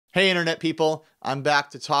Hey internet people, I'm back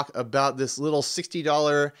to talk about this little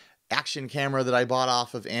 $60 action camera that I bought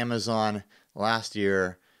off of Amazon last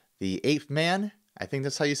year. The Apeman, I think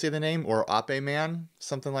that's how you say the name, or Apeman,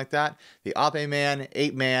 something like that. The Apeman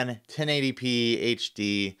Apeman 1080p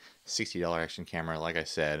HD $60 action camera, like I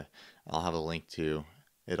said. I'll have a link to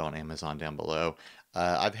it on Amazon down below.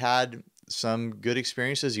 I've had some good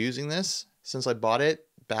experiences using this since I bought it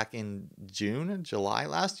back in June, July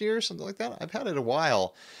last year, something like that. I've had it a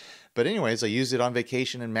while. But anyways, I used it on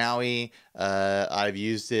vacation in Maui. I've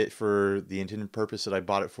used it for the intended purpose that I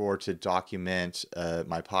bought it for, to document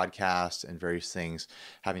my podcast and various things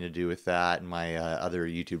having to do with that, and my other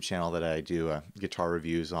YouTube channel that I do guitar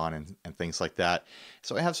reviews on and things like that.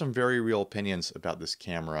 So I have some very real opinions about this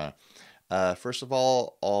camera. First of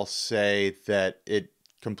all, I'll say that it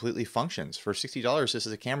completely functions. For $60, this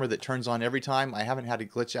is a camera that turns on every time. I haven't had to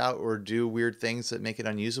glitch out or do weird things that make it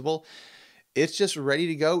unusable. It's just ready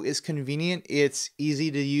to go. It's convenient. It's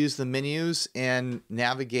easy to use the menus and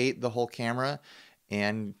navigate the whole camera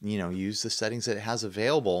and, use the settings that it has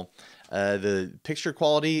available. The picture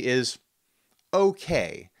quality is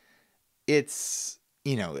okay. It's,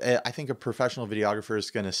 I think a professional videographer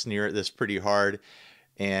is going to sneer at this pretty hard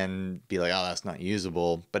and be like, oh, that's not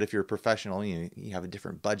usable. But if you're a professional, you have a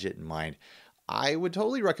different budget in mind. I would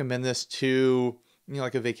totally recommend this to,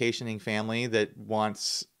 like a vacationing family that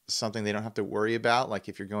wants something they don't have to worry about. Like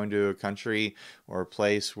if you're going to a country or a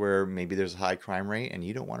place where maybe there's a high crime rate and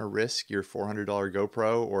you don't want to risk your $400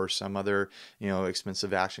 GoPro or some other,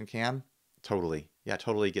 expensive action cam. Totally. Yeah,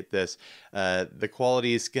 totally get this. The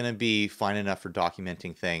quality is going to be fine enough for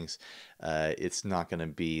documenting things. It's not going to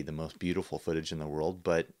be the most beautiful footage in the world,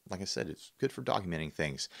 but like I said, it's good for documenting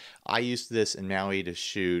things. I used this in Maui to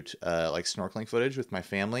shoot like snorkeling footage with my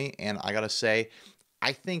family, and I gotta say,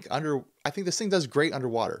 I think this thing does great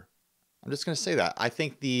underwater. I'm just going to say that. I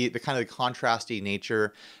think the kind of the contrasty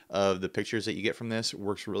nature of the pictures that you get from this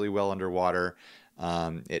works really well underwater.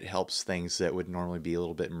 It helps things that would normally be a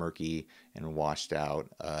little bit murky and washed out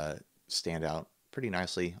stand out pretty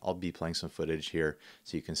nicely. I'll be playing some footage here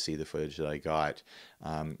so you can see the footage that I got.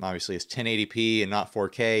 Obviously it's 1080p and not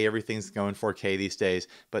 4K. Everything's going 4K these days,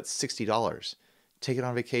 but $60. Take it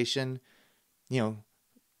on vacation,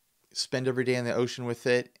 spend every day in the ocean with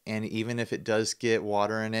it, and even if it does get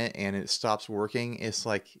water in it and it stops working, it's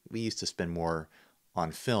like we used to spend more on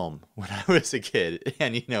film when I was a kid,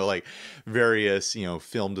 and like various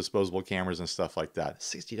film disposable cameras and stuff like that.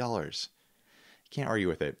 $60. Can't argue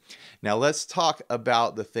with it. Now let's talk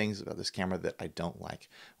about the things about this camera that I don't like.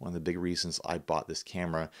 One of the big reasons I bought this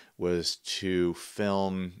camera was to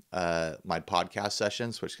film my podcast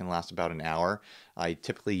sessions, which can last about an hour. I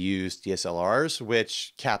typically use DSLRs,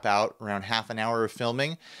 which cap out around half an hour of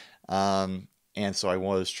filming. And so I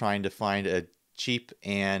was trying to find a cheap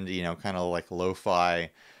and, kind of like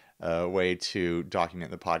lo-fi way to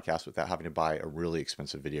document the podcast without having to buy a really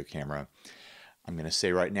expensive video camera. I'm going to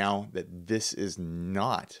say right now that this is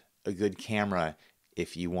not a good camera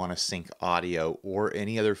if you want to sync audio or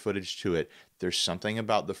any other footage to it. There's something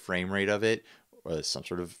about the frame rate of it, or some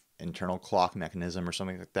sort of internal clock mechanism or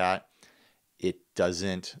something like that. It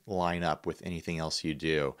doesn't line up with anything else you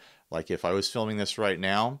do. Like if I was filming this right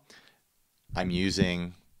now, I'm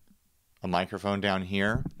using a microphone down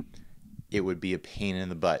here. It would be a pain in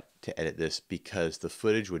the butt to edit this because the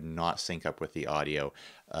footage would not sync up with the audio.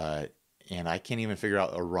 And I can't even figure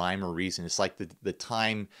out a rhyme or reason. It's like the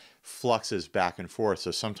time fluxes back and forth.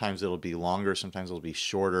 So sometimes it'll be longer, sometimes it'll be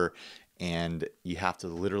shorter. And you have to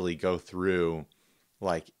literally go through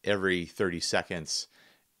like every 30 seconds,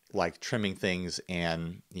 like trimming things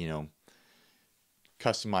and,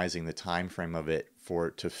 customizing the time frame of it for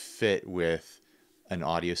it to fit with an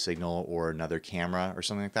audio signal or another camera or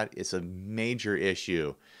something like that. It's a major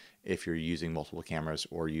issue if you're using multiple cameras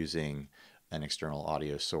or using an external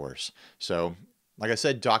audio source. So, like I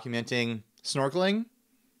said, documenting snorkeling,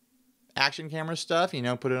 action camera stuff,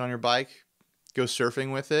 put it on your bike, go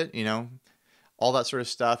surfing with it, all that sort of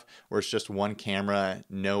stuff where it's just one camera,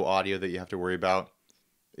 no audio that you have to worry about.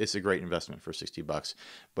 It's a great investment for $60.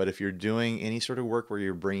 But if you're doing any sort of work where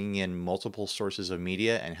you're bringing in multiple sources of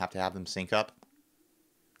media and have to have them sync up,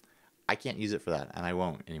 I can't use it for that, and I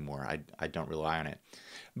won't anymore. I don't rely on it.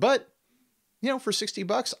 But for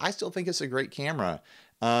 $60, I still think it's a great camera.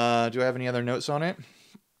 Do I have any other notes on it?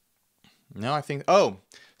 No, I think,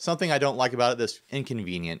 something I don't like about it that's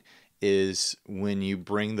inconvenient is when you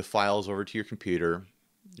bring the files over to your computer,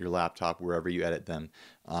 your laptop, wherever you edit them,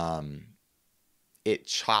 it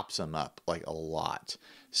chops them up like a lot.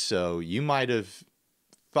 So you might have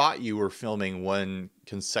thought you were filming one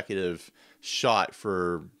consecutive shot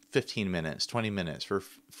for 15 minutes, 20 minutes,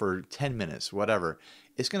 for 10 minutes, whatever,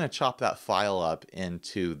 it's going to chop that file up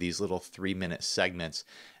into these little 3-minute segments.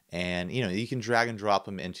 And, you can drag and drop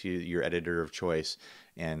them into your editor of choice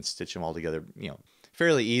and stitch them all together,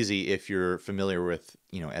 fairly easy if you're familiar with,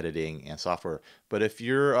 editing and software. But if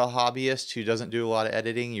you're a hobbyist who doesn't do a lot of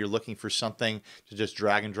editing, you're looking for something to just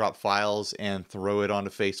drag and drop files and throw it onto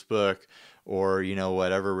Facebook or,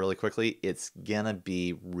 whatever really quickly, it's gonna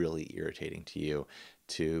be really irritating to you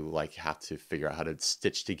to like have to figure out how to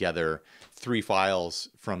stitch together 3 files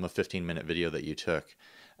from a 15-minute video that you took.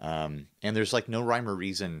 And there's like no rhyme or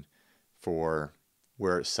reason for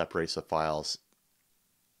where it separates the files.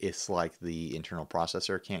 It's like the internal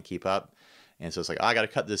processor can't keep up. And so it's like, I got to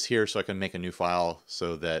cut this here so I can make a new file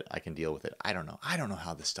so that I can deal with it. I don't know. I don't know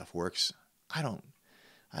how this stuff works. I don't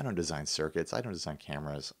design circuits. I don't design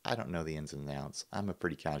cameras. I don't know the ins and outs. I'm a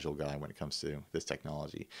pretty casual guy when it comes to this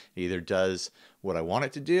technology. It either does what I want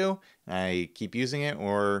it to do, and I keep using it,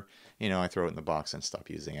 or, I throw it in the box and stop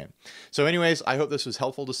using it. So anyways, I hope this was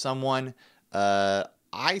helpful to someone.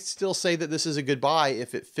 I still say that this is a good buy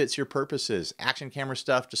if it fits your purposes. Action camera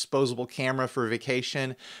stuff, disposable camera for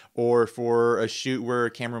vacation, or for a shoot where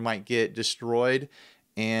a camera might get destroyed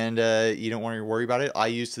and you don't want to worry about it. I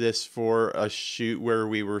used this for a shoot where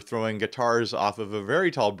we were throwing guitars off of a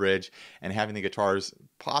very tall bridge and having the guitars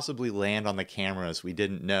possibly land on the cameras. We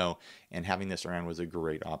didn't know, and having this around was a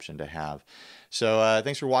great option to have. So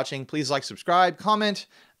thanks for watching. Please like, subscribe, comment,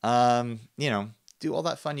 do all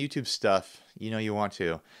that fun YouTube stuff you want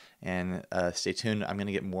to. And stay tuned. I'm going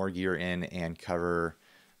to get more gear in and cover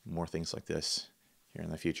more things like this here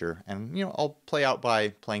in the future. And, I'll play out by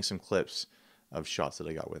playing some clips of shots that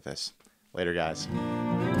I got with this. Later, guys.